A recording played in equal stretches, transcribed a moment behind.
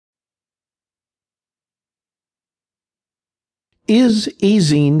Is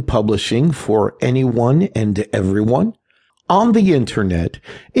E-Zine publishing for anyone and everyone? On the internet,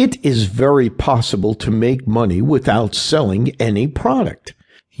 it is very possible to make money without selling any product.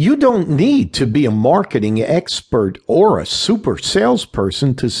 You don't need to be a marketing expert or a super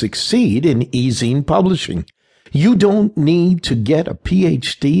salesperson to succeed in E-Zine publishing. You don't need to get a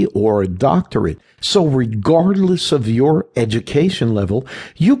PhD or a doctorate. So regardless of your education level,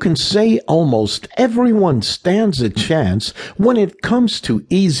 you can say almost everyone stands a chance when it comes to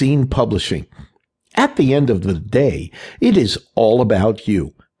E-Zine publishing. At the end of the day, it is all about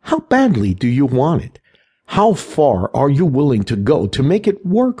you. How badly do you want it? How far are you willing to go to make it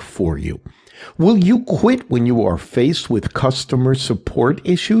work for you? Will you quit when you are faced with customer support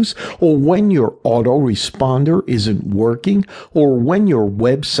issues, or when your autoresponder isn't working, or when your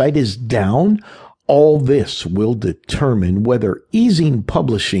website is down? All this will determine whether E-Zine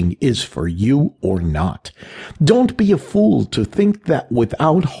publishing is for you or not. Don't be a fool to think that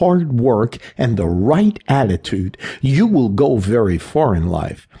without hard work and the right attitude, you will go very far in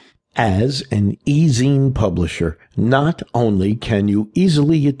life. As an E-Zine publisher, not only can you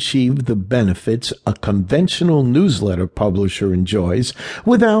easily achieve the benefits a conventional newsletter publisher enjoys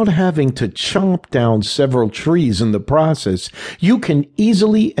without having to chop down several trees in the process, you can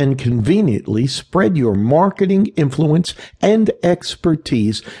easily and conveniently spread your marketing influence and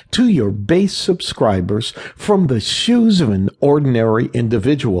expertise to your base subscribers from the shoes of an ordinary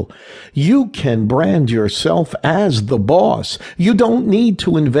individual. You can brand yourself as the boss. You don't need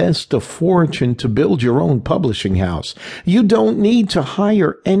to invest a fortune to build your own publishing house. You don't need to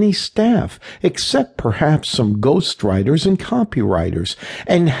hire any staff, except perhaps some ghostwriters and copywriters,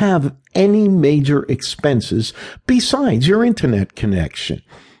 and have any major expenses besides your internet connection.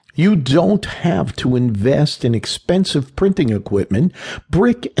 You don't have to invest in expensive printing equipment,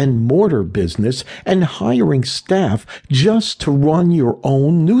 brick and mortar business, and hiring staff just to run your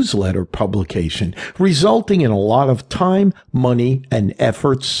own newsletter publication, resulting in a lot of time, money, and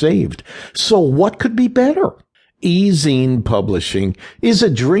effort saved. So what could be better? E-Zine publishing is a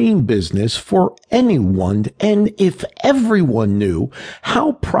dream business for anyone, and if everyone knew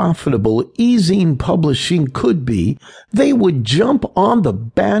how profitable E-Zine publishing could be, they would jump on the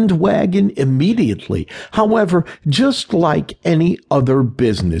bandwagon immediately. However, just like any other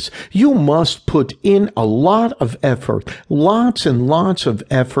business, you must put in a lot of effort. Lots and lots of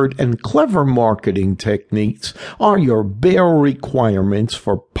effort and clever marketing techniques are your bare requirements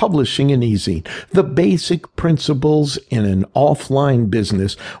for publishing an E-Zine. The basic principles in an offline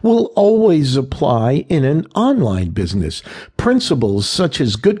business will always apply in an online business. Principles such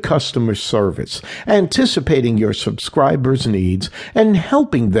as good customer service, anticipating your subscribers' needs, and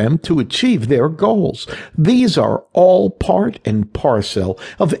helping them to achieve their goals. These are all part and parcel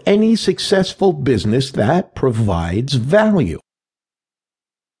of any successful business that provides value.